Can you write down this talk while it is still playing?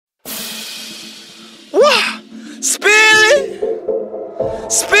Spilly,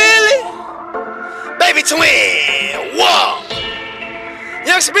 Spilly, baby twin, whoa.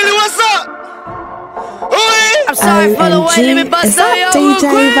 Young Spilly, what's up? Ooh, I'm sorry for the way, let me bust out y'all real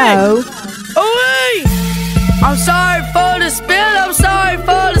quick. Ooh, I'm sorry for the spill, I'm sorry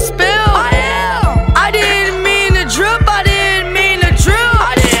for the spill. I didn't mean to drip, I didn't mean to drill.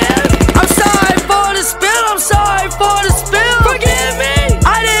 I'm sorry for the spill, I'm sorry for the spill. Forgive me.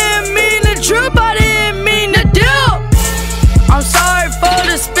 I didn't mean to drip, I didn't mean to dip. I'm sorry for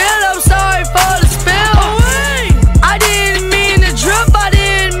the spill, I'm sorry for the spill. I didn't mean to drip, I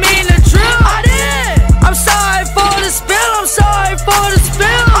didn't mean to drill. I'm sorry for the spill, I'm sorry for the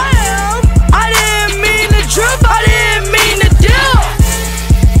spill. I didn't mean to drip, I didn't mean to dip.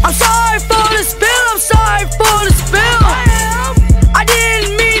 I'm sorry for the spill, I'm sorry for the spill. I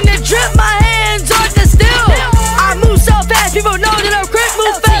didn't mean to drip, my hands on the still. I move so fast, people know that I'm quick,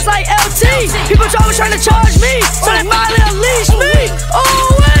 move fast like LT. People always trying to charge me, so they finally unleash me.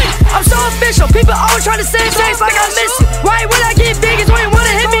 Oh wait, I'm so official, people always trying to say things like I miss it. Right when I get big is when you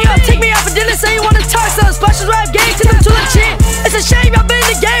wanna hit me up, take me out for dinner, say you wanna talk some special rap game, cause I'm too legit. It's a shame y'all been in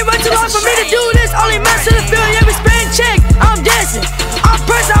the game way too long for me to do this. Only mess to the field, yeah, we spin check. I'm dancing, I'm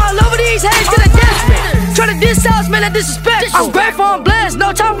pressing all over these haters cause I'm desperate. Try to diss us, man, that disrespect. I'm grateful, I'm blessed,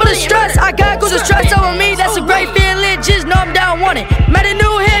 no time for the stress. I got good stress over me, that's a great feeling. Just know I'm down on it. Made a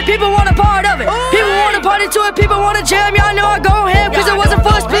new hit, people want a part of it. People want to party to it, people want to jam. Y'all know I go ahead, cause it wasn't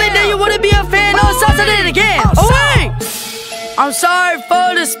for Spilly, then you wouldn't be a fan. No, so I did it again. Oh wait, I'm sorry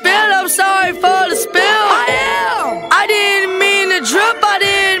for the spill, I'm sorry for the spill. I didn't mean to drip, I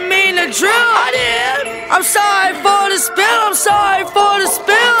didn't mean to drill. I'm sorry for the spill, I'm sorry for the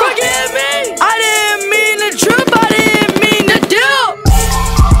spill.